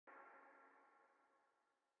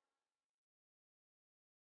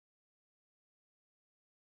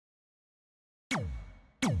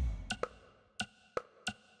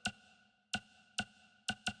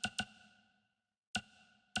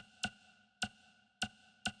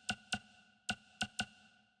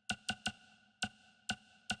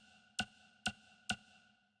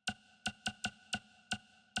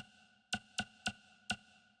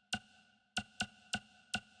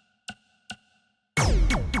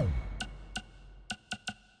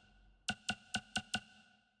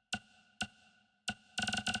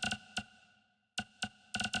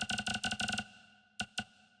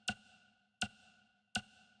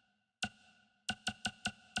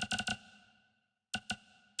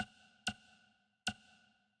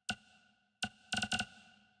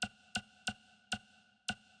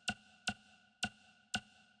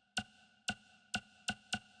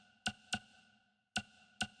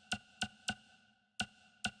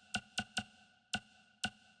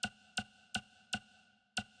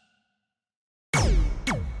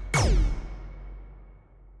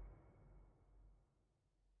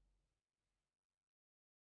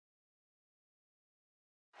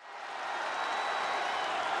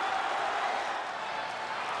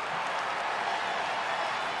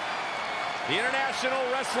The international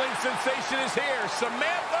wrestling sensation is here.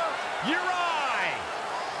 Samantha Uri.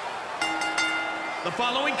 The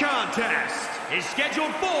following contest is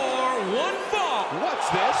scheduled for one fall. What's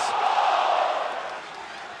this?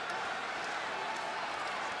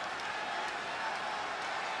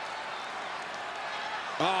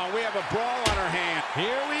 Oh, we have a brawl on our hand.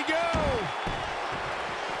 Here we go.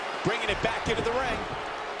 Bringing it back into the ring.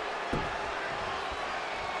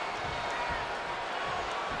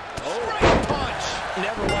 Straight punch.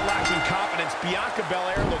 Never one lacking confidence. Bianca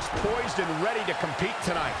Belair looks poised and ready to compete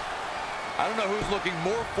tonight. I don't know who's looking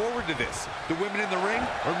more forward to this, the women in the ring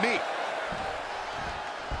or me.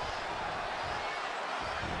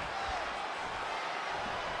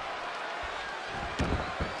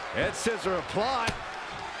 Head scissor applied.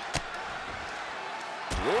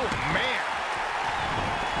 Oh, man.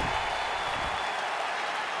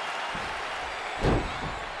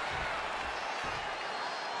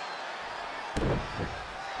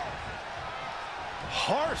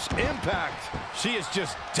 Harsh impact. She is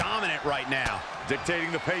just dominant right now.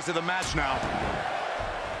 Dictating the pace of the match now.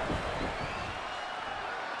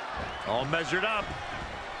 All measured up.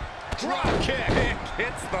 Drop kick.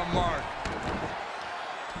 Hits the mark.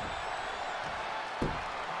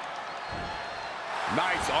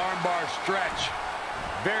 Nice armbar stretch.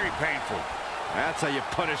 Very painful. That's how you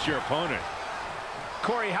punish your opponent.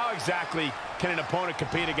 Corey, how exactly can an opponent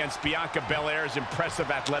compete against Bianca Belair's impressive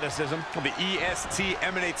athleticism? Well, the EST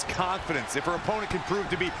emanates confidence. If her opponent can prove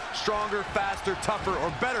to be stronger, faster, tougher,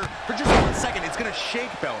 or better, for just 1 second, it's going to shake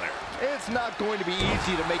Belair. It's not going to be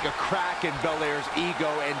easy to make a crack in Belair's ego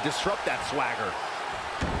and disrupt that swagger.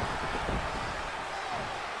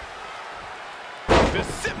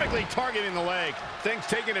 Specifically targeting the leg. Things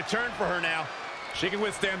taking a turn for her now. She can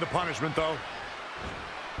withstand the punishment, though.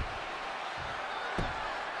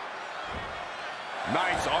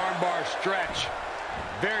 Nice armbar stretch.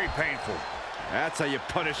 Very painful. That's how you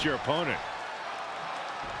punish your opponent.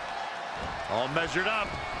 All measured up.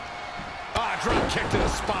 Ah, drop kick to the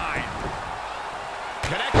spine.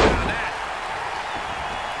 Connected on that.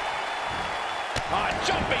 Ah,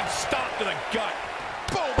 jumping stomp to the gut.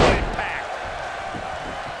 Boom, impact.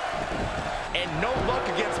 And no luck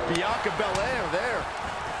against Bianca Belair there.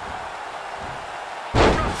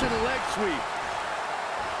 Russian leg sweep.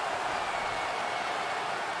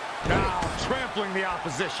 Now trampling the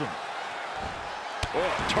opposition.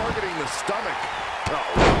 Oh, targeting the stomach. Oh,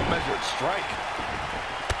 well-measured strike.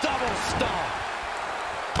 Double stomp.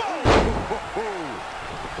 Boom.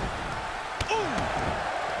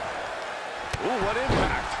 Ooh, what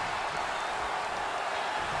impact.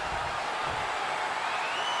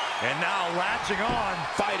 And now latching on.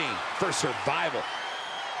 Fighting for survival.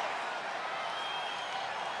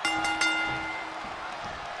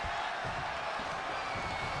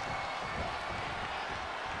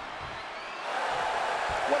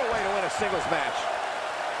 What a way to win a singles match.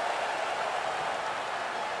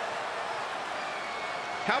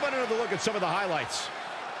 How about another look at some of the highlights?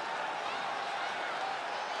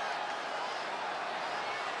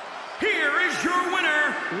 Here is your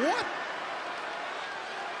winner. What